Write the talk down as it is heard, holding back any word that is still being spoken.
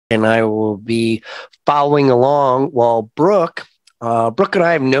and I will be following along while Brooke and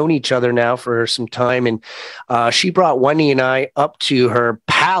I have known each other now for some time, and she brought Wendy and I up to her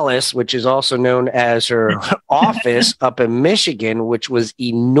palace, which is also known as her office up in Michigan, which was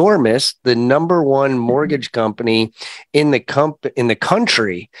enormous, the number one mortgage company in the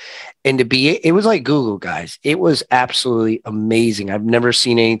country. And it was like Google, guys. It was absolutely amazing. I've never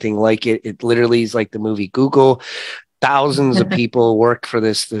seen anything like it. It literally is like the movie Google. Thousands of people worked for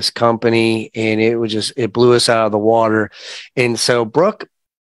this company, and it blew us out of the water. And so Brooke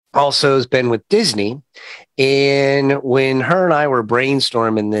also has been with Disney. And when her and I were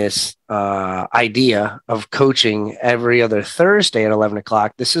brainstorming this idea of coaching every other Thursday at 11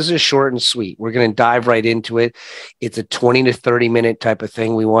 o'clock, this is a short and sweet. We're going to dive right into it. It's a 20 to 30 minute type of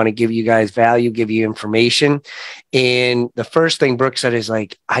thing. We want to give you guys value, give you information. And the first thing Brooke said is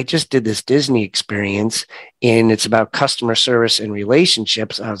like, I just did this Disney experience and it's about customer service and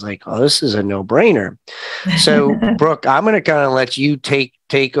relationships. I was like, oh, this is a no-brainer. So Brooke, I'm going to kind of let you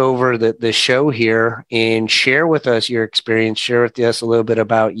take over the show here and share with us your experience, share with us a little bit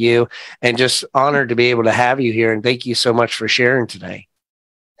about you, and just honored to be able to have you here. And thank you so much for sharing today.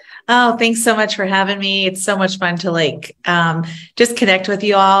 Oh, thanks so much for having me. It's so much fun to just connect with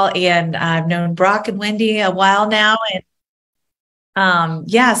you all. And I've known Brock and Wendy a while now. And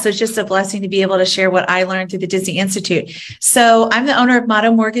so it's just a blessing to be able to share what I learned through the Disney Institute. So I'm the owner of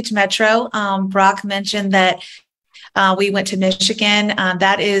Motto Mortgage Metro. Brock mentioned that we went to Michigan.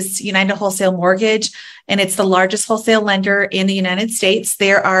 That is United Wholesale Mortgage, and it's the largest wholesale lender in the United States.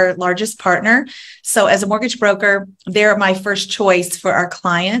 They're our largest partner. So as a mortgage broker, they're my first choice for our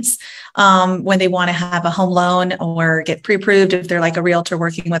clients when they want to have a home loan or get pre-approved. If they're like a realtor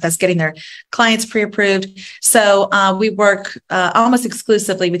working with us, getting their clients pre-approved. So we work almost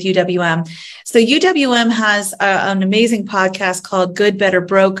exclusively with UWM. So UWM has an amazing podcast called Good, Better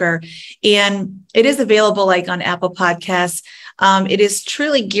Broker, and it is available like on Apple Podcasts. It is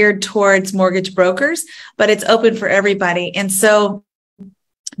truly geared towards mortgage brokers, but it's open for everybody. And so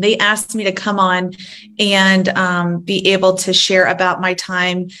they asked me to come on and be able to share about my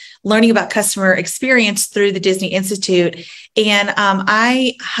time learning about customer experience through the Disney Institute. And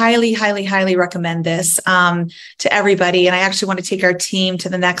I highly, highly, highly recommend this to everybody. And I actually want to take our team to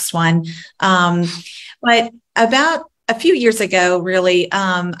the next one. But about a few years ago, really,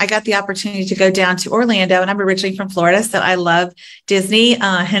 I got the opportunity to go down to Orlando, and I'm originally from Florida, so I love Disney,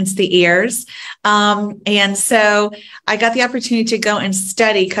 hence the ears. And so I got the opportunity to go and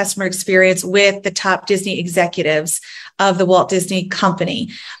study customer experience with the top Disney executives of the Walt Disney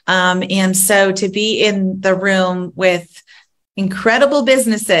Company. And so to be in the room with incredible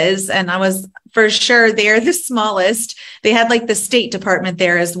businesses, and I was for sure they're the smallest. They had like the State Department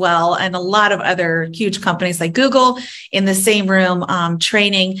there as well, and a lot of other huge companies like Google in the same room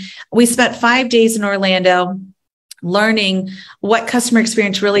training. We spent 5 days in Orlando learning what customer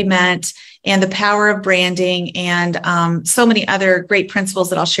experience really meant and the power of branding and so many other great principles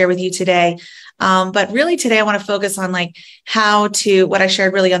that I'll share with you today. But really today I want to focus on like what I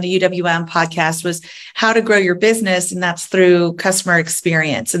shared really on the UWM podcast was how to grow your business. And that's through customer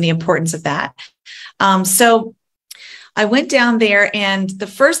experience and the importance of that. So I went down there, and the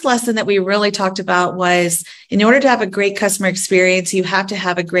first lesson that we really talked about was in order to have a great customer experience, you have to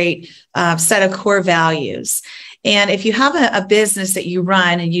have a great set of core values. And if you have a business that you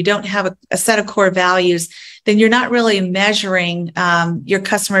run and you don't have a set of core values, then you're not really measuring your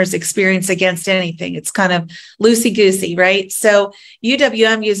customer's experience against anything. It's kind of loosey-goosey, right? So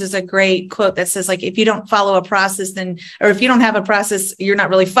UWM uses a great quote that says, like, if you don't follow a process, or if you don't have a process, you're not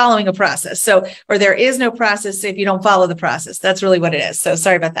really following a process. So, or there is no process if you don't follow the process. That's really what it is. So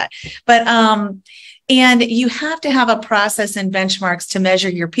sorry about that. But, and you have to have a process and benchmarks to measure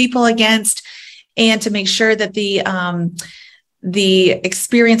your people against, and to make sure that the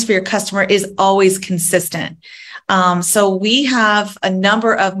experience for your customer is always consistent. So we have a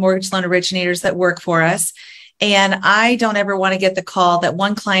number of mortgage loan originators that work for us, and I don't ever want to get the call that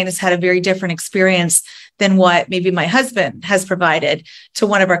one client has had a very different experience than what maybe my husband has provided to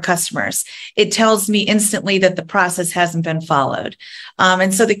one of our customers. It tells me instantly that the process hasn't been followed.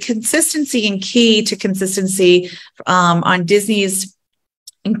 And so the consistency and key to consistency on Disney's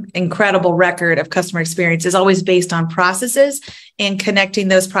incredible record of customer experience is always based on processes and connecting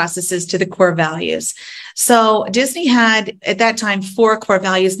those processes to the core values. So Disney had at that time 4 core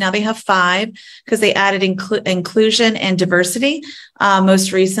values. Now they have 5 because they added inclusion and diversity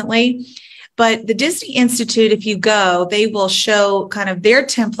most recently. But the Disney Institute, if you go, they will show kind of their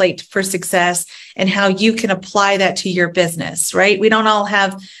template for success and how you can apply that to your business, right? We don't all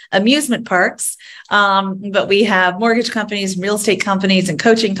have amusement parks, but we have mortgage companies, real estate companies, and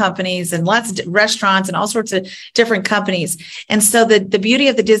coaching companies, and lots of restaurants and all sorts of different companies. And so the beauty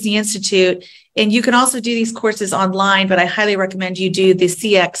of the Disney Institute, and you can also do these courses online, but I highly recommend you do the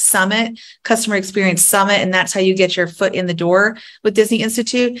CX Summit, Customer Experience Summit, and that's how you get your foot in the door with Disney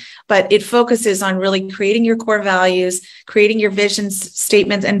Institute. But it focuses on really creating your core values, creating your visions,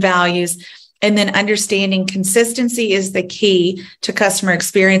 statements, and values, and then understanding consistency is the key to customer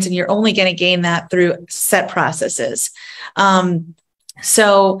experience, and you're only going to gain that through set processes.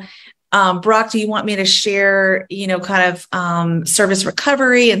 Brock, do you want me to share, kind of service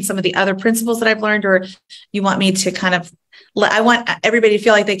recovery and some of the other principles that I've learned, or you want me to I want everybody to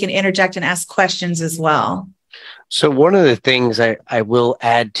feel like they can interject and ask questions as well. So one of the things I will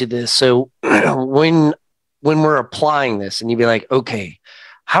add to this, so when we're applying this and you'd be like, okay,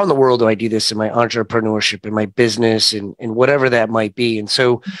 how in the world do I do this in my entrepreneurship, in my business, and whatever that might be? And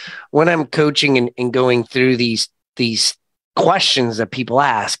so when I'm coaching and going through these questions that people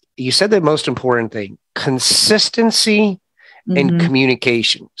ask, you said the most important thing: consistency and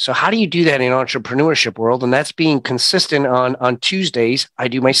communication. So how do you do that in entrepreneurship world? And that's being consistent. On Tuesdays, I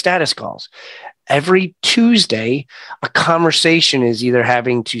do my status calls. Every Tuesday, a conversation is either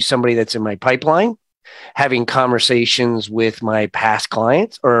having to somebody that's in my pipeline, having conversations with my past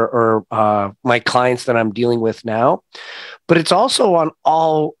clients or my clients that I'm dealing with now. But it's also on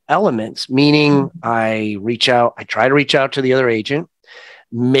all elements, meaning I try to reach out to the other agent.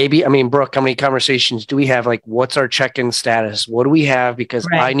 Brooke, how many conversations do we have? Like, what's our check-in status? What do we have? Because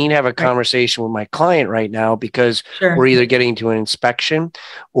I need to have a conversation with my client right now because we're either getting to an inspection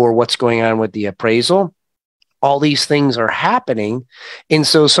or what's going on with the appraisal. All these things are happening. And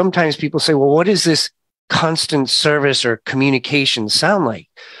so sometimes people say, well, what does this constant service or communication sound like?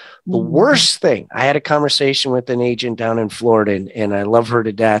 The worst thing, I had a conversation with an agent down in Florida, and I love her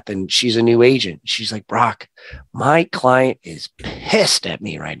to death, and she's a new agent. She's like, Brock, my client is pissed at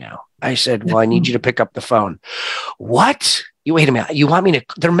me right now. I said, well, I need you to pick up the phone. What? Wait a minute. You want me to?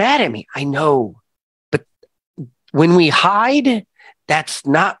 They're mad at me. I know. But when we hide, that's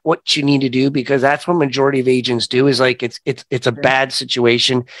not what you need to do, because that's what majority of agents do. Is like, it's a bad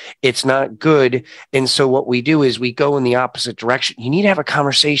situation. It's not good. And so what we do is we go in the opposite direction. You need to have a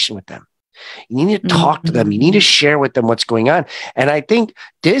conversation with them. You need to talk to them. You need to share with them what's going on. And I think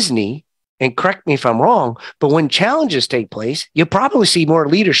Disney, and correct me if I'm wrong, but when challenges take place, you probably see more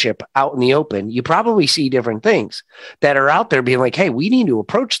leadership out in the open. You probably see different things that are out there being like, hey, we need to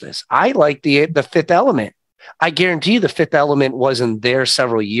approach this. I like the fifth element. I guarantee you the fifth element wasn't there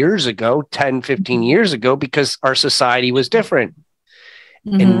several years ago, 10, 15 years ago, because our society was different.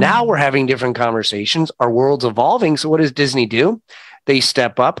 And now we're having different conversations. Our world's evolving. So what does Disney do? They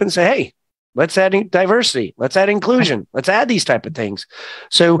step up and say, hey, let's add diversity. Let's add inclusion. Let's add these type of things.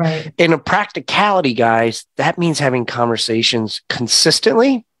 So in a practicality, guys, that means having conversations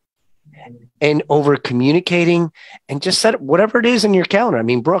consistently and over communicating, and just set up whatever it is in your calendar. I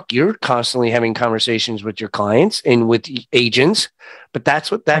mean, Brooke, you're constantly having conversations with your clients and with agents, but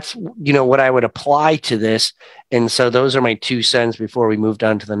that's what I would apply to this. And so those are my 2 cents before we moved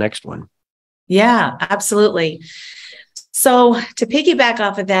on to the next one. Yeah, absolutely. So to piggyback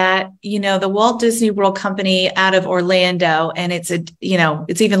off of that, the Walt Disney World Company out of Orlando, and it's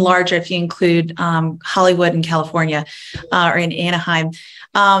even larger if you include Hollywood in California or in Anaheim.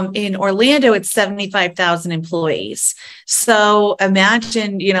 In Orlando, it's 75,000 employees. So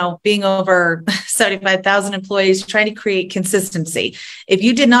imagine, being over 75,000 employees, trying to create consistency. If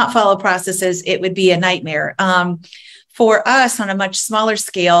you did not follow processes, it would be a nightmare. For us, on a much smaller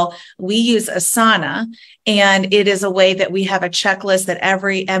scale, we use Asana, and it is a way that we have a checklist that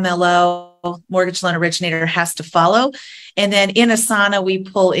every MLO, mortgage loan originator, has to follow. And then in Asana, we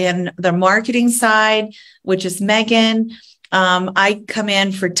pull in the marketing side, which is Megan. I come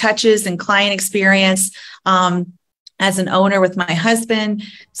in for touches and client experience as an owner with my husband.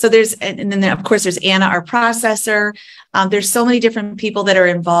 So and then of course there's Anna, our processor. There's so many different people that are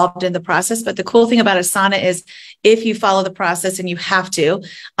involved in the process. But the cool thing about Asana is if you follow the process, and you have to,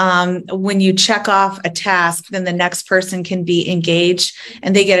 when you check off a task, then the next person can be engaged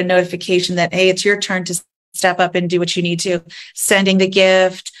and they get a notification that, hey, it's your turn to step up and do what you need to, sending the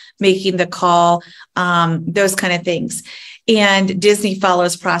gift, making the call, those kind of things. And Disney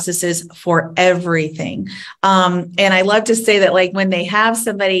follows processes for everything. And I love to say that, like, when they have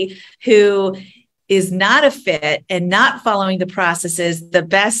somebody who is not a fit and not following the processes, the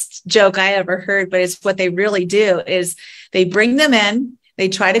best joke I ever heard, but it's what they really do, is they bring them in, They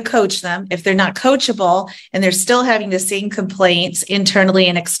try to coach them. If they're not coachable and they're still having the same complaints internally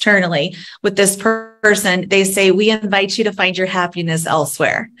and externally with this person, they say, we invite you to find your happiness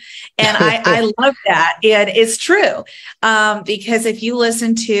elsewhere. And I love that. And it's true. Because if you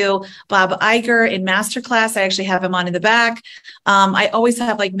listen to Bob Iger in Masterclass, I actually have him on in the back. I always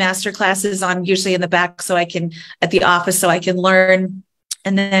have like master classes on usually in the back so I can at the office so I can learn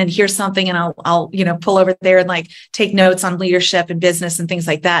and then hear something and I'll pull over there and like take notes on leadership and business and things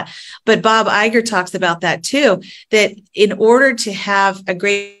like that. But Bob Iger talks about that too, that in order to have a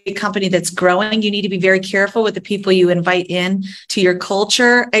great company that's growing, you need to be very careful with the people you invite in to your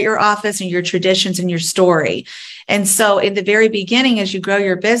culture at your office and your traditions and your story. And so in the very beginning, as you grow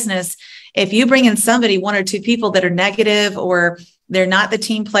your business, if you bring in somebody, one or two people that are negative or they're not the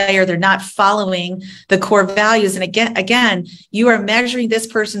team player, they're not following the core values. And again, you are measuring this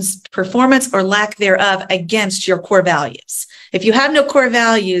person's performance or lack thereof against your core values. If you have no core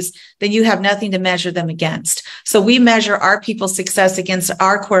values, then you have nothing to measure them against. So we measure our people's success against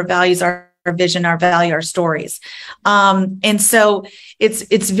our core values, our vision, our value, our stories. And so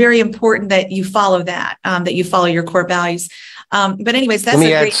it's very important that you follow that, that you follow your core values. But anyways, that's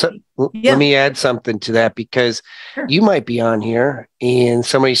let me add something to that because you might be on here and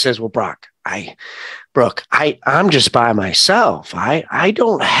somebody says, well, Brooke, I'm just by myself. I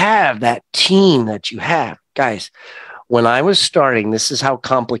don't have that team that you have. Guys, when I was starting, this is how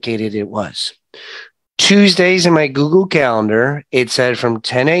complicated it was. Tuesdays in my Google Calendar, it said from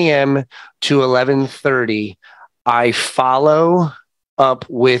 10 a.m. to 11:30, I follow up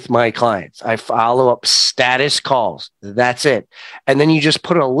with my clients. I follow up status calls. That's it. And then you just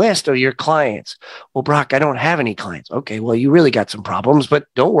put a list of your clients. Well, Brock, I don't have any clients. Okay, well, you really got some problems, but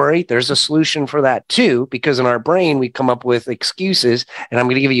don't worry. There's a solution for that too, because in our brain, we come up with excuses and I'm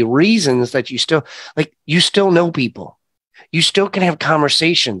going to give you reasons that you still know people. You still can have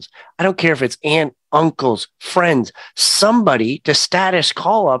conversations. I don't care if it's aunt, uncles, friends, somebody to status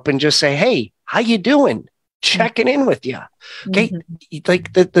call up and just say, hey, how you doing? Checking in with you. Okay. Mm-hmm.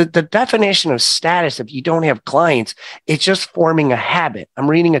 Like the definition of status, if you don't have clients, it's just forming a habit. I'm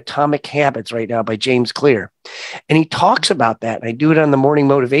reading Atomic Habits right now by James Clear. And he talks about that. And I do it on the morning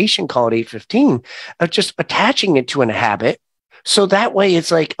motivation call at 8:15 of just attaching it to a habit. So that way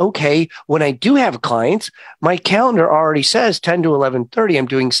it's like, okay, when I do have clients, my calendar already says 10 to 11:30, I'm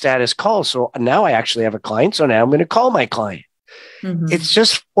doing status calls. So now I actually have a client. So now I'm going to call my client. Mm-hmm. It's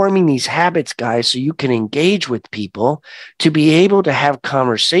just forming these habits, guys, so you can engage with people to be able to have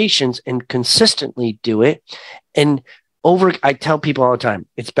conversations and consistently do it. And I tell people all the time,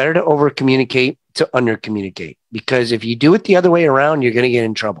 it's better to over communicate to under communicate, because if you do it the other way around, you're going to get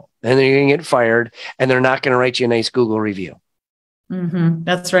in trouble and then you're going to get fired and they're not going to write you a nice Google review. Mm-hmm.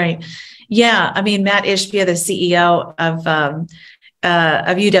 That's right. Yeah. I mean, Matt Ishbia, the CEO of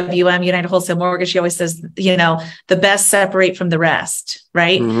UWM, United Wholesale Mortgage, she always says, the best separate from the rest,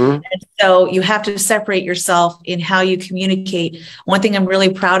 right? Mm-hmm. And so you have to separate yourself in how you communicate. One thing I'm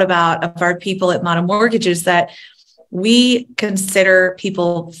really proud about of our people at Modern Mortgage is that we consider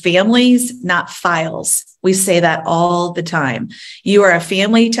people families, not files. We say that all the time. You are a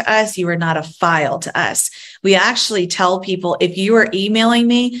family to us. You are not a file to us. We actually tell people, if you are emailing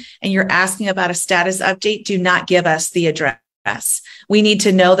me and you're asking about a status update, do not give us the address. We need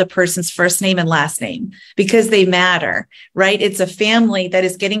to know the person's first name and last name because they matter, right? It's a family that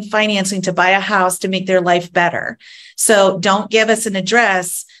is getting financing to buy a house to make their life better. So don't give us an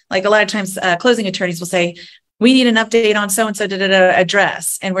address. Like a lot of times closing attorneys will say, we need an update on so-and-so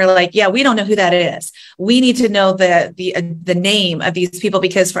address. And we're like, yeah, we don't know who that is. We need to know the name of these people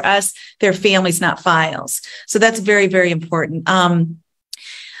because for us, they're families, not files. So that's very, very important.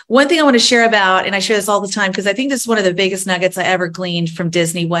 One thing I want to share about, and I share this all the time because I think this is one of the biggest nuggets I ever gleaned from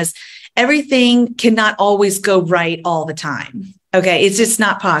Disney, was everything cannot always go right all the time. Okay, it's just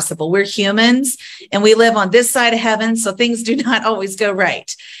not possible. We're humans and we live on this side of heaven, so things do not always go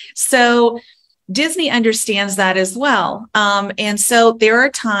right. So Disney understands that as well. And so there are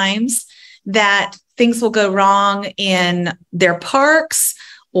times that things will go wrong in their parks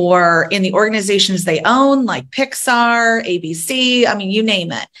or in the organizations they own, like Pixar, ABC, I mean, you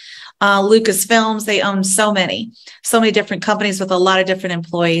name it. Lucasfilms, they own so many different companies with a lot of different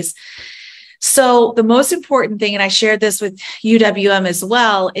employees. So the most important thing, and I shared this with UWM as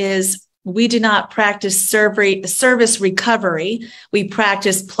well, is we do not practice service recovery. We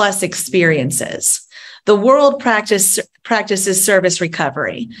practice plus experiences. The world practices service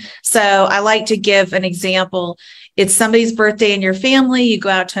recovery. So I like to give an example. It's somebody's birthday in your family. You go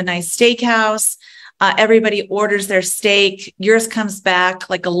out to a nice steakhouse. Everybody orders their steak. Yours comes back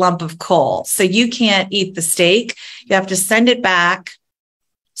like a lump of coal. So you can't eat the steak. You have to send it back.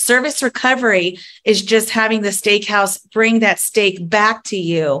 Service recovery is just having the steakhouse bring that steak back to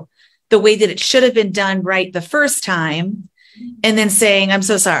you the way that it should have been done right the first time, and then saying, I'm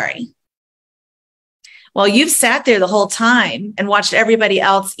so sorry. Well, you've sat there the whole time and watched everybody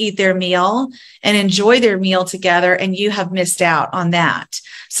else eat their meal and enjoy their meal together, and you have missed out on that.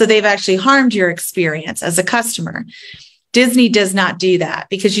 So they've actually harmed your experience as a customer. Disney does not do that,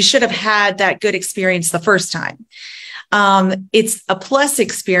 because you should have had that good experience the first time. It's a plus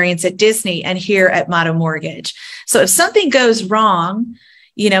experience at Disney and here at Motto Mortgage. So if something goes wrong,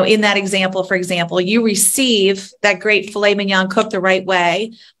 in that example, for example, you receive that great filet mignon cooked the right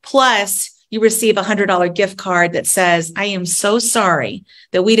way, plus you receive a $100 gift card that says, I am so sorry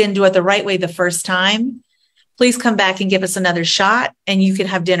that we didn't do it the right way the first time. Please come back and give us another shot, and you can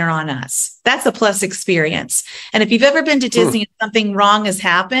have dinner on us. That's a plus experience. And if you've ever been to Disney and something wrong has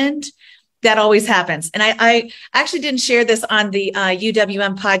happened, that always happens. And I actually didn't share this on the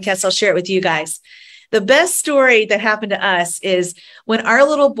UWM podcast. I'll share it with you guys. The best story that happened to us is when our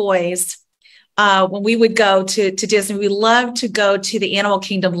little boys, when we would go to Disney, we loved to go to the Animal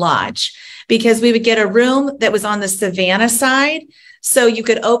Kingdom Lodge, because we would get a room that was on the Savannah side. So you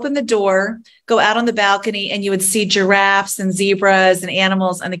could open the door, go out on the balcony, and you would see giraffes and zebras and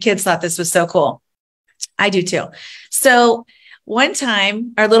animals. And the kids thought this was so cool. I do too. So one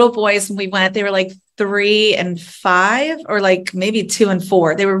time, our little boys, when we went, they were like 3 and 5, or like maybe 2 and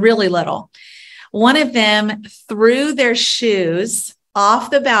 4. They were really little. One of them threw their shoes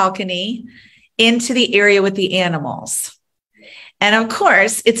off the balcony into the area with the animals. And of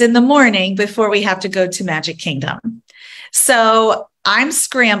course, it's in the morning before we have to go to Magic Kingdom. So I'm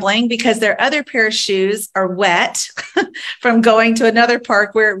scrambling because their other pair of shoes are wet from going to another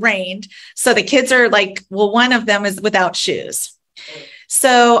park where it rained. So the kids are like, well, one of them is without shoes.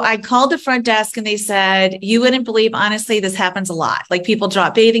 So I called the front desk and they said, you wouldn't believe, honestly, this happens a lot. Like people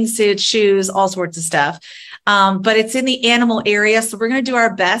drop bathing suits, shoes, all sorts of stuff. But it's in the animal area. So we're going to do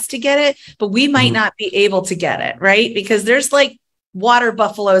our best to get it, but we might not be able to get it, right? Because there's like water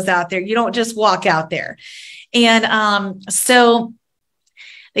buffaloes out there. You don't just walk out there. And so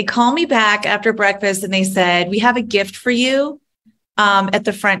they called me back after breakfast and they said, we have a gift for you at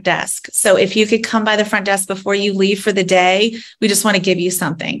the front desk. So if you could come by the front desk before you leave for the day, we just want to give you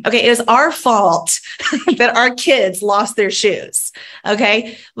something. Okay. It was our fault that our kids lost their shoes.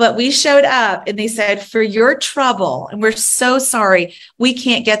 Okay. But we showed up and they said, for your trouble, and we're so sorry, we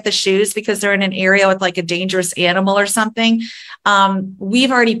can't get the shoes because they're in an area with like a dangerous animal or something.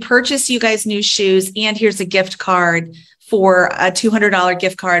 We've already purchased you guys new shoes, and here's a gift card for a $200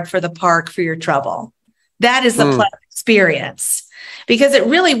 gift card for the park for your trouble. That is the plus experience, because it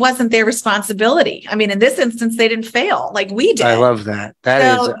really wasn't their responsibility. I mean, in this instance, they didn't fail like we did. I love that.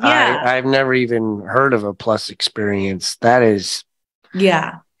 I've never even heard of a plus experience. That's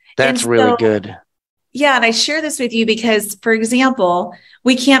really good. Yeah. And I share this with you because, for example,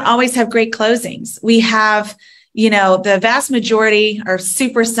 we can't always have great closings. We have, the vast majority are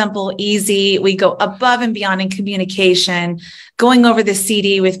super simple, easy. We go above and beyond in communication, going over the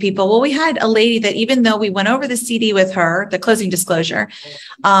CD with people. Well, we had a lady that, even though we went over the CD with her, the closing disclosure,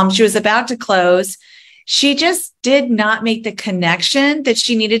 she was about to close. She just did not make the connection that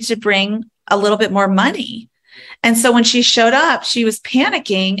she needed to bring a little bit more money. And so when she showed up, she was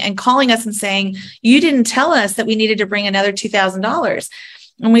panicking and calling us and saying, you didn't tell us that we needed to bring another $2,000.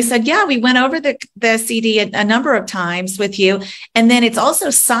 And we said, yeah, we went over the CD a number of times with you. And then it's also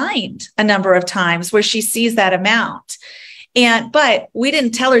signed a number of times where she sees that amount. But we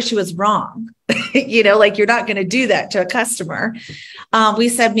didn't tell her she was wrong. Like you're not going to do that to a customer. We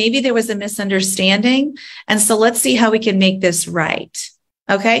said, maybe there was a misunderstanding. And so let's see how we can make this right.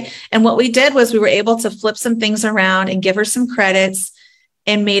 Okay. And what we did was we were able to flip some things around and give her some credits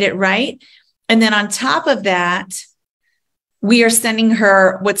and made it right. And then on top of that, we are sending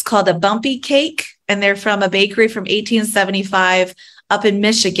her what's called a bumpy cake, and they're from a bakery from 1875 up in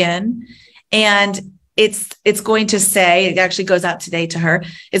Michigan. And it's going to say, it actually goes out today to her.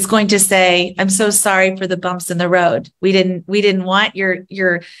 It's going to say, I'm so sorry for the bumps in the road. We didn't want your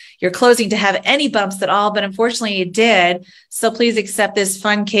closing to have any bumps at all, but unfortunately it did. So please accept this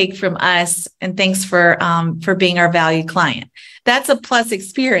fun cake from us. And thanks for being our valued client. That's a plus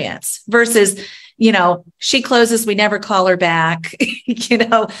experience versus, she closes, we never call her back.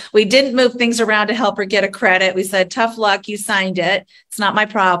 We didn't move things around to help her get a credit. We said, tough luck, you signed it. It's not my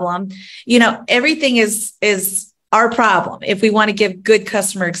problem. Everything is our problem if we want to give good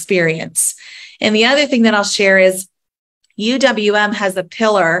customer experience. And the other thing that I'll share is UWM has a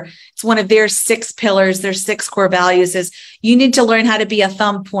pillar. It's one of their 6 pillars. Their 6 core values is you need to learn how to be a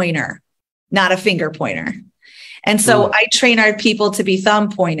thumb pointer, not a finger pointer. And so I train our people to be thumb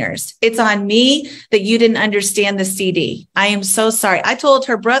pointers. It's on me that you didn't understand the CD. I am so sorry. I told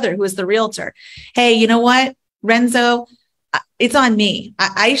her brother, who is the realtor, hey, you know what, Renzo, it's on me.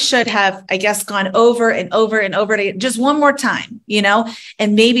 I should have, I guess, gone over and over and over to just one more time,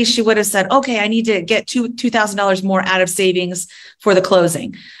 and maybe she would have said, okay, I need to get $2,000 more out of savings for the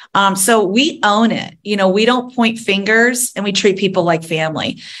closing. So we own it. We don't point fingers and we treat people like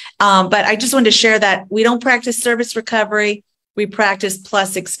family. But I just wanted to share that we don't practice service recovery. We practice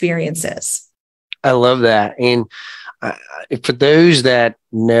plus experiences. I love that. And for those that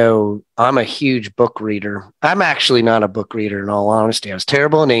know, I'm a huge book reader. I'm actually not a book reader, in all honesty. I was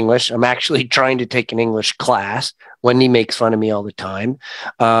terrible in English. I'm actually trying to take an English class. Wendy makes fun of me all the time.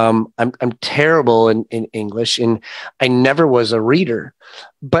 I'm terrible in English, and I never was a reader.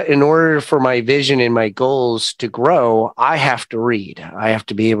 But in order for my vision and my goals to grow, I have to read. I have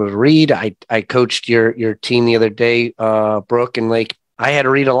to be able to read. I coached your team the other day, Brooke, and I had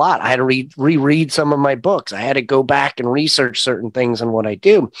to read a lot. I had to reread some of my books. I had to go back and research certain things on what I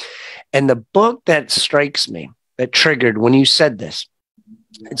do. And the book that strikes me, that triggered when you said this,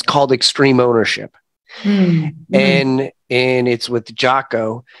 it's called Extreme Ownership. Mm-hmm. And it's with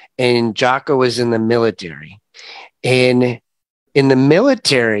Jocko. And Jocko is in the military. And in the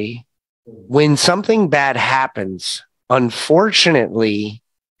military, when something bad happens, unfortunately,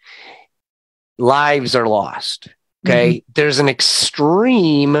 lives are lost. Okay. Mm-hmm. There's an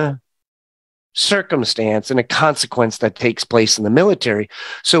extreme circumstance and a consequence that takes place in the military.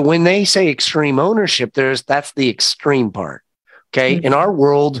 So when they say extreme ownership, that's the extreme part. Okay. Mm-hmm. In our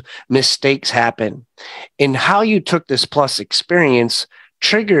world, mistakes happen. And how you took this plus experience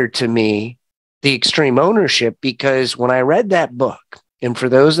triggered to me the extreme ownership, because when I read that book, and for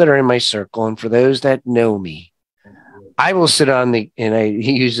those that are in my circle and for those that know me, I will sit on he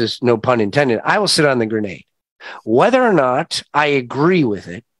uses no pun intended, I will sit on the grenade. Whether or not I agree with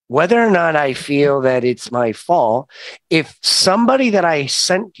it, whether or not I feel that it's my fault, if somebody that I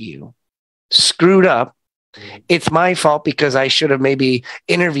sent you screwed up, it's my fault because I should have maybe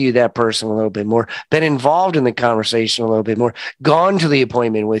interviewed that person a little bit more, been involved in the conversation a little bit more, gone to the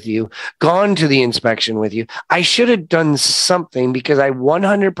appointment with you, gone to the inspection with you. I should have done something, because I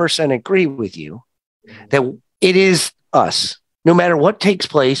 100% agree with you that it is us. No matter what takes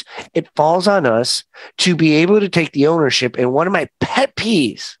place, it falls on us to be able to take the ownership. And one of my pet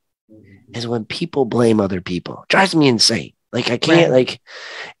peeves is when people blame other people. It drives me insane. I can't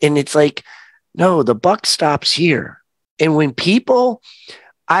and it's no, the buck stops here. And when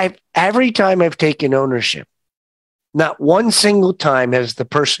every time I've taken ownership, not one single time has the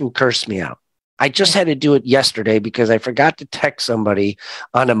person cursed me out. I just had to do it yesterday because I forgot to text somebody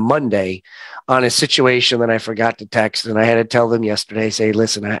on a Monday on a situation that I forgot to text. And I had to tell them yesterday, say,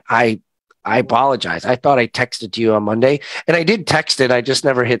 listen, I apologize. I thought I texted to you on Monday, and I did text it. I just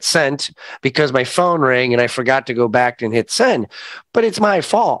never hit send because my phone rang and I forgot to go back and hit send. But it's my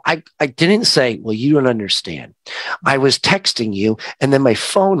fault. I didn't say, well, you don't understand. I was texting you and then my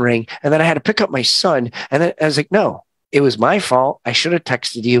phone rang and then I had to pick up my son. And then I was like, no, it was my fault. I should have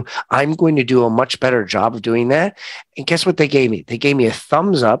texted you. I'm going to do a much better job of doing that. And guess what they gave me? They gave me a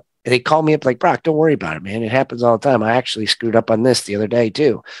thumbs up. They called me up like, Brock, don't worry about it, man. It happens all the time. I actually screwed up on this the other day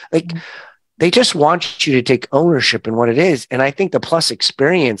too. They just want you to take ownership in what it is. And I think the plus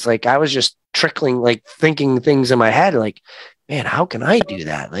experience, I was just trickling, thinking things in my head, man, how can I do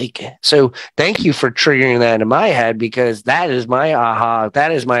that? So thank you for triggering that in my head, because that is my aha.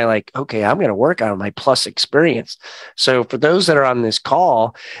 That is my okay, I'm going to work on my plus experience. So for those that are on this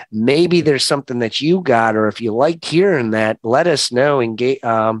call, maybe there's something that you got, or if you liked hearing that, let us know and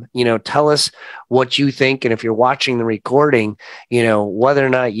tell us what you think. And if you're watching the recording, whether or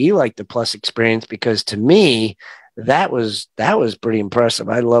not you like the plus experience, because to me, that was pretty impressive.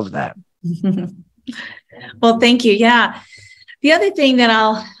 I love that. Well, thank you. Yeah. The other thing that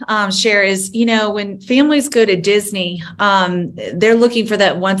I'll share is, when families go to Disney, they're looking for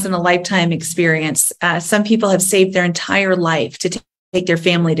that once in a lifetime experience. Some people have saved their entire life to take their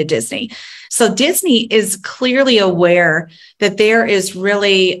family to Disney. So Disney is clearly aware that there is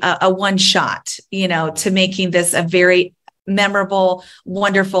really a one shot, to making this a very memorable,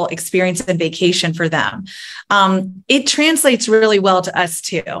 wonderful experience and vacation for them. It translates really well to us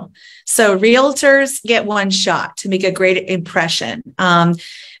too. So realtors get one shot to make a great impression.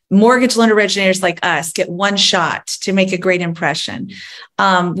 Mortgage loan originators like us get one shot to make a great impression.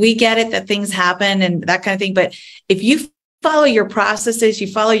 We get it that things happen and that kind of thing. But if you follow your processes, you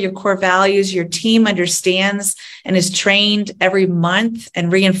follow your core values, your team understands and is trained every month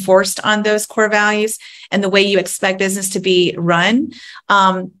and reinforced on those core values and the way you expect business to be run,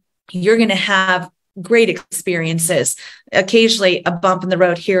 you're going to have great experiences, occasionally a bump in the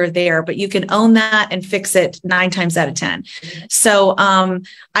road here or there, but you can own that and fix it 9 times out of 10. So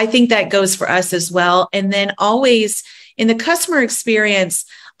I think that goes for us as well. And then always in the customer experience,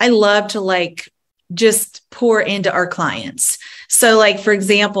 I love to like just pour into our clients. So like, for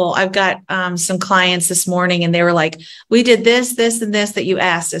example, I've got some clients this morning and they were like, we did this, this, and this that you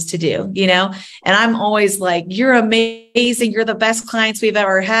asked us to do, you know? And I'm always like, you're amazing. You're the best clients we've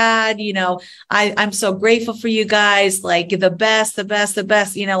ever had. You know, I'm so grateful for you guys. Like the best, the best, the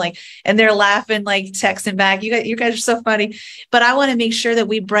best, you know, like, and they're laughing, like texting back. You guys are so funny, but I want to make sure that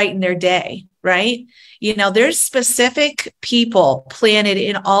we brighten their day. Right. You know, there's specific people planted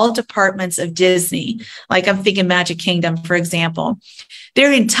in all departments of Disney. Like I'm thinking Magic Kingdom, for example.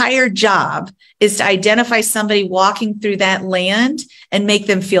 Their entire job is to identify somebody walking through that land and make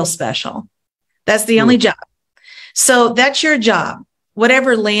them feel special. That's the only job. So that's your job.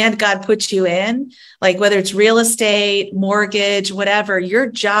 Whatever land God puts you in, like whether it's real estate, mortgage, whatever, your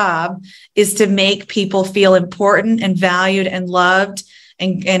job is to make people feel important and valued and loved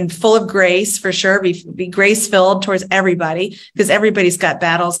and full of grace, for sure. Be grace-filled towards everybody, because everybody's got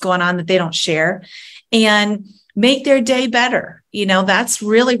battles going on that they don't share, and make their day better. You know, that's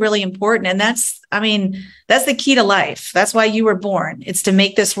really, really important. And that's the key to life. That's why you were born. It's to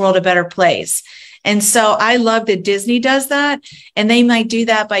make this world a better place. And so I love that Disney does that. And they might do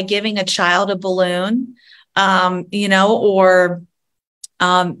that by giving a child a balloon, you know, or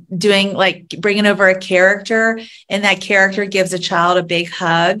doing like bringing over a character, and that character gives a child a big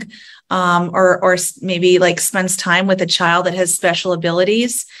hug, or maybe like spends time with a child that has special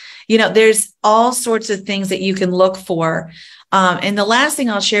abilities. You know, there's all sorts of things that you can look for. And the last thing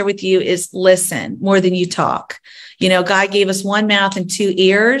I'll share with you is listen more than you talk. You know, God gave us 1 mouth and 2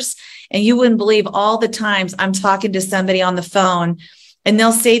 ears, and you wouldn't believe all the times I'm talking to somebody on the phone and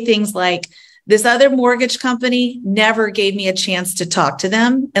they'll say things like, this other mortgage company never gave me a chance to talk to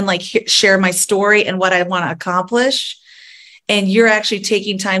them and like share my story and what I want to accomplish. And you're actually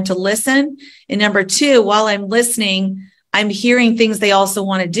taking time to listen. And number 2, while I'm listening, I'm hearing things they also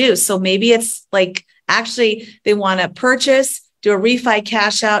want to do. So maybe it's like, actually they want to purchase, do a refi,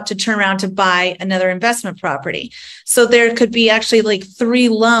 cash out, to turn around to buy another investment property. So there could be actually like 3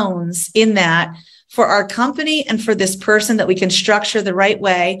 loans in that for our company and for this person that we can structure the right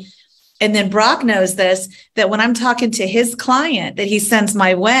way. And then Brock knows this, that when I'm talking to his client that he sends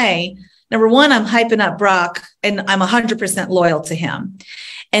my way, number 1, I'm hyping up Brock and I'm 100% loyal to him.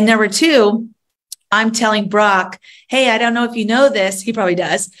 And number 2, I'm telling Brock, hey, I don't know if you know this. He probably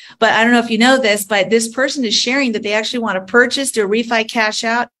does, but I don't know if you know this, but this person is sharing that they actually want to purchase, do a refi, cash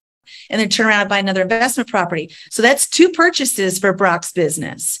out, and then turn around and buy another investment property. So that's 2 purchases for Brock's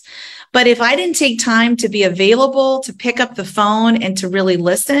business. But if I didn't take time to be available, to pick up the phone and to really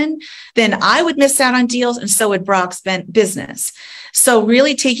listen, then I would miss out on deals, and so would Brock's business. So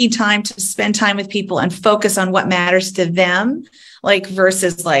really taking time to spend time with people and focus on what matters to them, like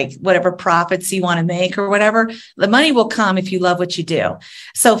versus like whatever profits you want to make or whatever. The money will come if you love what you do.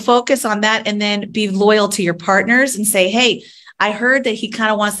 So focus on that, and then be loyal to your partners and say, hey, I heard that he kind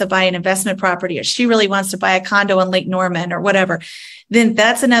of wants to buy an investment property, or she really wants to buy a condo in Lake Norman or whatever. Then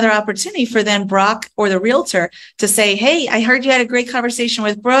that's another opportunity for then Brock or the realtor to say, hey, I heard you had a great conversation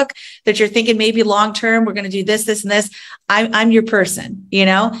with Brooke, that you're thinking maybe long-term, we're going to do this, this, and this. I'm your person, you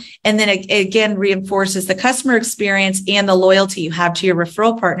know? And then it again reinforces the customer experience and the loyalty you have to your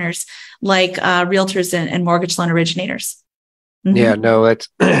referral partners, like realtors and mortgage loan originators. Mm-hmm. Yeah, no, it's,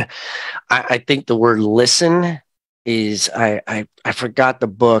 I think the word listen is, I forgot the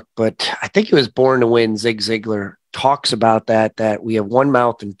book, but I think it was Born to Win. Zig Ziglar talks about that we have 1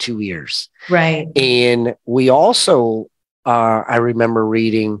 mouth and 2 ears. Right. And we also, I remember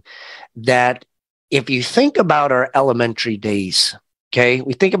reading that if you think about our elementary days, okay,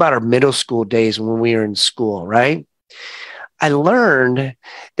 we think about our middle school days when we were in school, right? I learned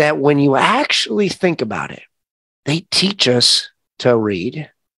that when you actually think about it, they teach us to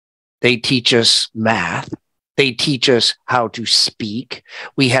read. They teach us math. They teach us how to speak.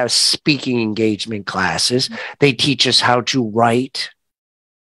 We have speaking engagement classes. They teach us how to write.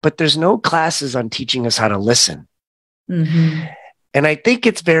 But there's no classes on teaching us how to listen. Mm-hmm. And I think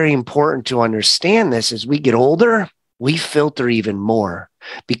it's very important to understand this. As we get older, we filter even more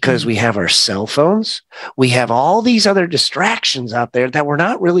because we have our cell phones. We have all these other distractions out there that we're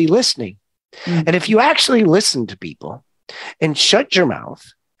not really listening. Mm-hmm. And if you actually listen to people and shut your mouth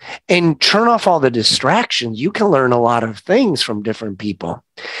and turn off all the distractions, you can learn a lot of things from different people.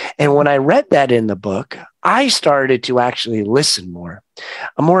 And when I read that in the book, I started to actually listen more.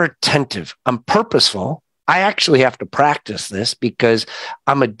 I'm more attentive. I'm purposeful. I actually have to practice this because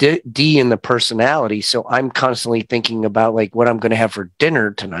I'm a D in the personality. So I'm constantly thinking about like what I'm going to have for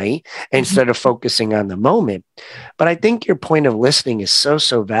dinner tonight instead of focusing on the moment. But I think your point of listening is so,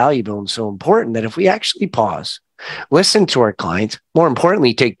 so valuable and so important that if we actually pause, listen to our clients, more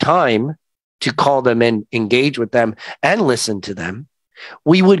importantly, take time to call them and engage with them and listen to them,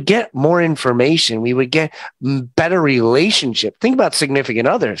 we would get more information. We would get better relationship. Think about significant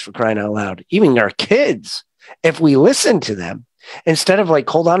others, for crying out loud, even our kids. If we listen to them instead of like,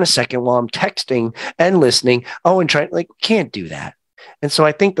 hold on a second while I'm texting and listening. Oh, and trying, like, can't do that. And so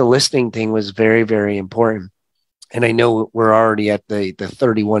I think the listening thing was very, very important. And I know we're already at the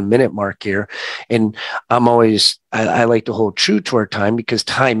 31-minute mark here. And I like to hold true to our time because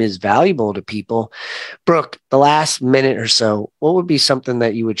time is valuable to people. Brooke, the last minute or so, what would be something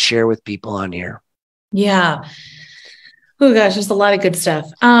that you would share with people on here? Yeah. Oh gosh, there's a lot of good stuff.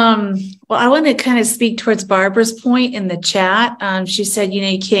 Well, I want to kind of speak towards Barbara's point in the chat. She said,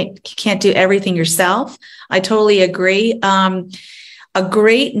 you can't do everything yourself. I totally agree. A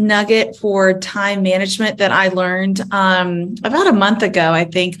great nugget for time management that I learned about a month ago, I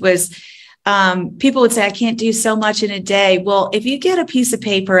think, was people would say, I can't do so much in a day. Well, if you get a piece of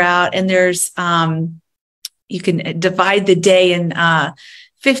paper out and there's, you can divide the day in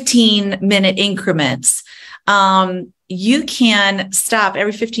 15-minute increments. You can stop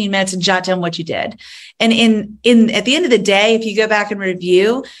every 15 minutes and jot down what you did. And at the end of the day, if you go back and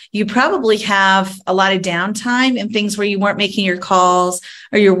review, you probably have a lot of downtime and things where you weren't making your calls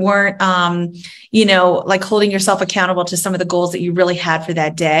or you weren't, like holding yourself accountable to some of the goals that you really had for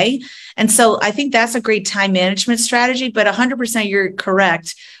that day. And so I think that's a great time management strategy, but 100% you're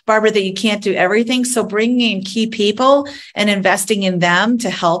correct, Barbara, that you can't do everything. So bringing in key people and investing in them to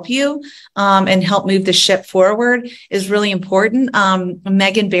help you and help move the ship forward is really important.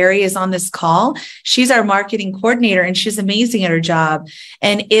 Megan Berry is on this call. She's our marketing coordinator and she's amazing at her job.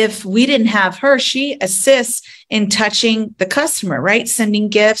 And if we didn't have her, she assists in touching the customer, right? Sending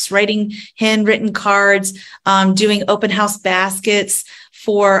gifts, writing handwritten cards, doing open house baskets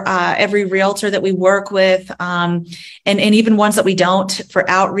for every realtor that we work with, and even ones that we don't, for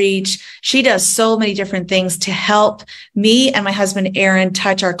outreach. She does so many different things to help me and my husband, Aaron,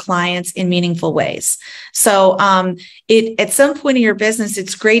 touch our clients in meaningful ways. So at some point in your business,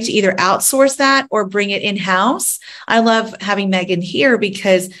 it's great to either outsource that or bring it in-house. I love having Megan here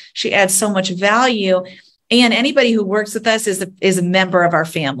because she adds so much value. And anybody who works with us is a member of our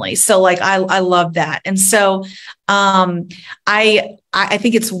family. So like, I love that. And so I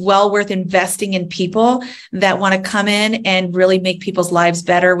think it's well worth investing in people that want to come in and really make people's lives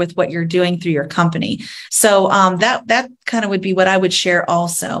better with what you're doing through your company. So that kind of would be what I would share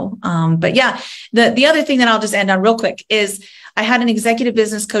also. But yeah, the other thing that I'll just end on real quick is I had an executive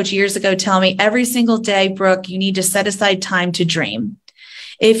business coach years ago tell me every single day, Brooke, you need to set aside time to dream.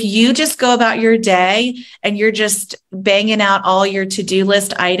 If you just go about your day and you're just banging out all your to-do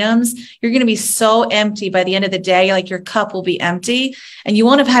list items, you're going to be so empty by the end of the day, like your cup will be empty and you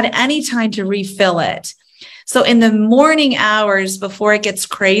won't have had any time to refill it. So in the morning hours before it gets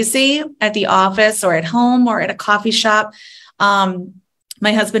crazy at the office or at home or at a coffee shop,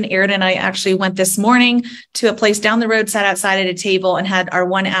 my husband, Aaron, and I actually went this morning to a place down the road, sat outside at a table and had our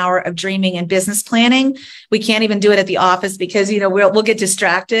 1 hour of dreaming and business planning. We can't even do it at the office because, we'll get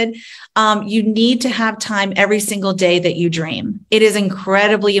distracted. You need to have time every single day that you dream. It is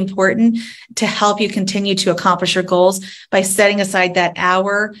incredibly important to help you continue to accomplish your goals by setting aside that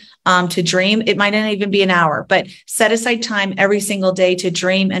hour to dream. It might not even be an hour, but set aside time every single day to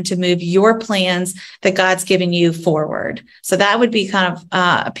dream and to move your plans that God's given you forward. So that would be kind of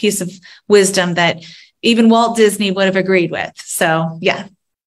a piece of wisdom that even Walt Disney would have agreed with. So yeah.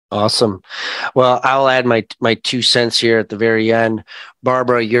 Awesome. Well, I'll add my 2 cents here at the very end.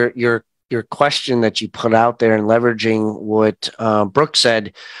 Barbara, your question that you put out there and leveraging what Brooke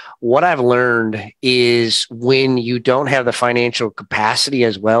said, what I've learned is when you don't have the financial capacity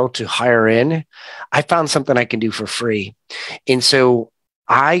as well to hire in, I found something I can do for free. And so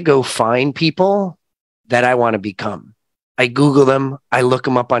I go find people that I want to become. I Google them, I look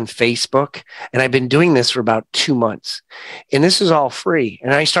them up on Facebook, and I've been doing this for about 2 months. And this is all free.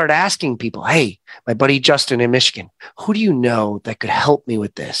 And I start asking people, hey, my buddy Justin in Michigan, who do you know that could help me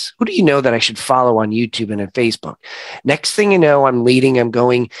with this? Who do you know that I should follow on YouTube and on Facebook? Next thing you know, I'm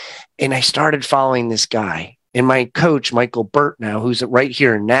going, and I started following this guy. And my coach, Michael Burt now, who's right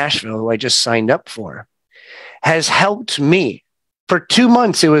here in Nashville, who I just signed up for, has helped me. For 2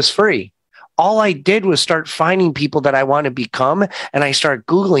 months, it was free. All I did was start finding people that I want to become, and I start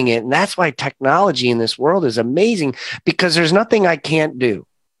Googling it. And that's why technology in this world is amazing, because there's nothing I can't do.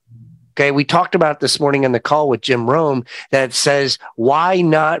 Okay. We talked about this morning on the call with Jim Rome that says, why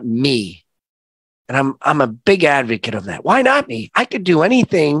not me? And I'm a big advocate of that. Why not me? I could do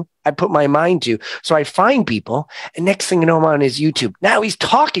anything I put my mind to. So I find people, and next thing you know, I'm on his YouTube. Now he's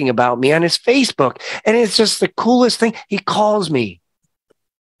talking about me on his Facebook. And it's just the coolest thing. He calls me.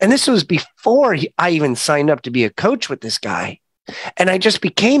 And this was before I even signed up to be a coach with this guy. And I just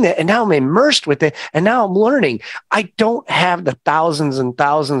became that. And now I'm immersed with it. And now I'm learning. I don't have the thousands and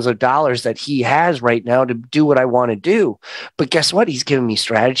thousands of dollars that he has right now to do what I want to do. But guess what? He's giving me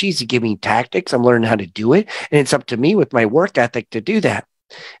strategies. He's giving me tactics. I'm learning how to do it. And it's up to me with my work ethic to do that.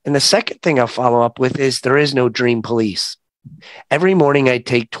 And the second thing I'll follow up with is there is no dream police. Every morning I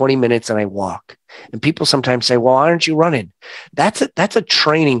take 20 minutes and I walk. And people sometimes say, well, aren't you running? That's a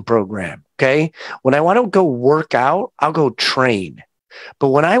training program. Okay. When I want to go work out, I'll go train. But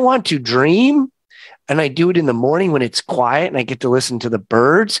when I want to dream, and I do it in the morning when it's quiet and I get to listen to the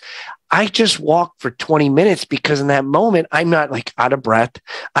birds, I just walk for 20 minutes because in that moment, I'm not like out of breath.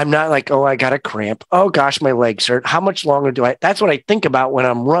 I'm not like, oh, I got a cramp. Oh gosh, my legs hurt. How much longer do I? That's what I think about when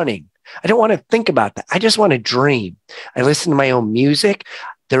I'm running. I don't want to think about that. I just want to dream. I listen to my own music.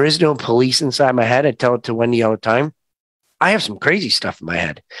 There is no police inside my head. I tell it to Wendy all the time. I have some crazy stuff in my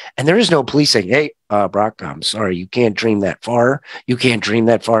head, and there is no police saying, hey, Brock, I'm sorry, you can't dream that far. You can't dream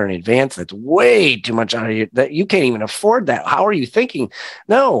that far in advance. That's way too much out of you. That you can't even afford that. How are you thinking?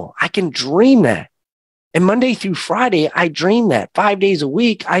 No, I can dream that. And Monday through Friday, I dream that 5 days a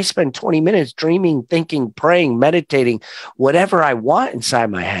week. I spend 20 minutes dreaming, thinking, praying, meditating, whatever I want inside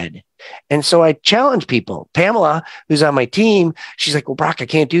my head. And so I challenge people. Pamela, who's on my team, she's like, well, Brock, I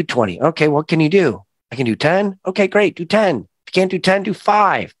can't do 20. Okay, what can you do? I can do 10. Okay, great. Do 10. If you can't do 10, do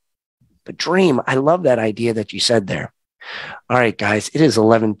 5. But dream. I love that idea that you said there. All right, guys, it is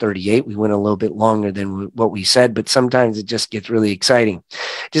 11:38. We went a little bit longer than what we said, but sometimes it just gets really exciting.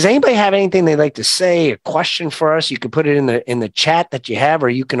 Does anybody have anything they'd like to say, a question for us? You can put it in the chat that you have,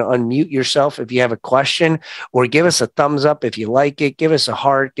 or you can unmute yourself if you have a question, or give us a thumbs up if you like it. Give us a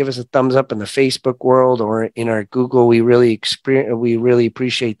heart. Give us a thumbs up in the Facebook world or in our Google. We really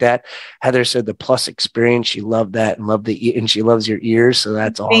appreciate that. Heather said the plus experience. She loved that and she loves your ears. So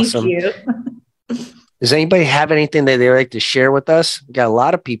that's awesome. Thank you. Does anybody have anything that they'd like to share with us? We got a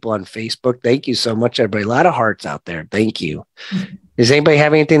lot of people on Facebook. Thank you so much, everybody. A lot of hearts out there. Thank you. Does anybody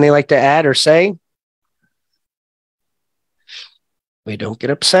have anything they'd like to add or say? We don't get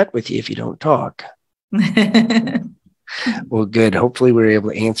upset with you if you don't talk. Well, good. Hopefully we were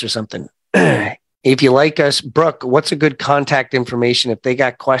able to answer something. If you like us, Brooke, what's a good contact information if they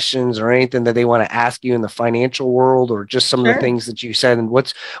got questions or anything that they want to ask you in the financial world, or just some of the things that you said? And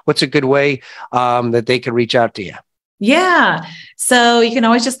what's a good way that they could reach out to you? Yeah. So you can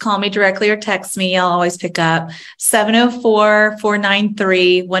always just call me directly or text me. I'll always pick up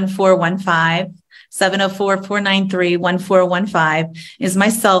 704-493-1415. 704-493-1415 is my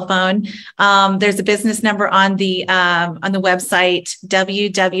cell phone. There's a business number on the website,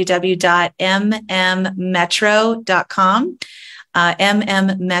 www.mmmetro.com,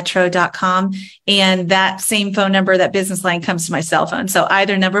 mmmetro.com. And that same phone number, that business line, comes to my cell phone. So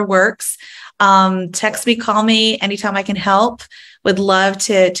either number works. Text me, call me anytime I can help. Would love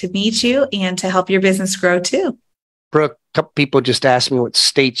to meet you and to help your business grow too. Brooke, a couple people just asked me what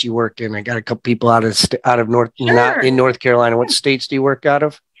states you work in. I got a couple people out of North, not in North Carolina. What states do you work out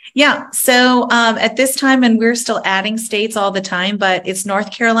of? Yeah. So at this time, and we're still adding states all the time, but it's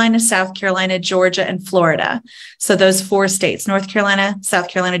North Carolina, South Carolina, Georgia, and Florida. So those 4 states: North Carolina, South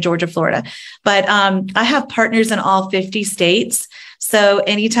Carolina, Georgia, Florida. But I have partners in all 50 states. So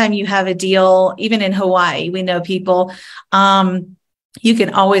anytime you have a deal, even in Hawaii, we know people. You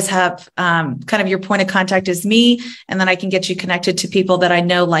can always have kind of your point of contact is me, and then I can get you connected to people that I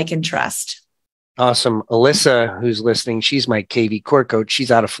know, like, and trust. Awesome. Alyssa, who's listening, she's my KV core coach.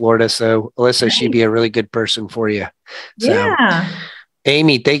 She's out of Florida. So Alyssa, she'd be a really good person for you. So, yeah.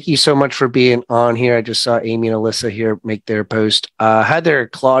 Amy, thank you so much for being on here. I just saw Amy and Alyssa here make their post. Heather,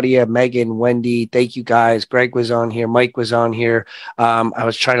 Claudia, Megan, Wendy, thank you guys. Greg was on here. Mike was on here. I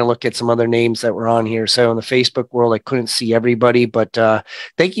was trying to look at some other names that were on here. So in the Facebook world, I couldn't see everybody, but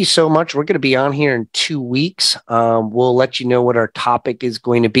thank you so much. We're going to be on here in 2 weeks. We'll let you know what our topic is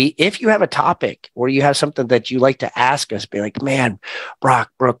going to be. If you have a topic or you have something that you like to ask us, be like, man,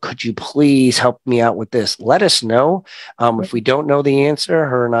 Brooke, could you please help me out with this? Let us know. If we don't know the answer, answer,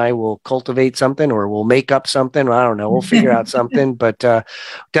 her and I will cultivate something, or we'll make up something. I don't know. We'll figure out something, but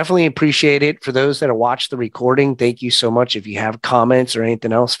definitely appreciate it. For those that have watched the recording, thank you so much. If you have comments or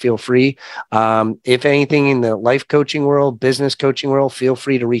anything else, feel free. If anything in the life coaching world, business coaching world, feel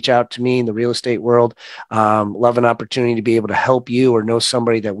free to reach out to me in the real estate world. Love an opportunity to be able to help you, or know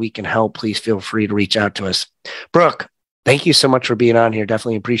somebody that we can help. Please feel free to reach out to us. Brooke, thank you so much for being on here.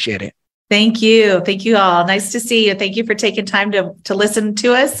 Definitely appreciate it. Thank you. Thank you all. Nice to see you. Thank you for taking time to listen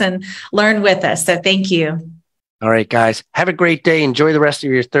to us and learn with us. So thank you. All right, guys. Have a great day. Enjoy the rest of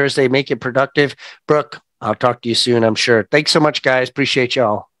your Thursday. Make it productive. Brooke, I'll talk to you soon, I'm sure. Thanks so much, guys. Appreciate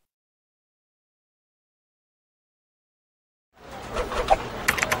y'all.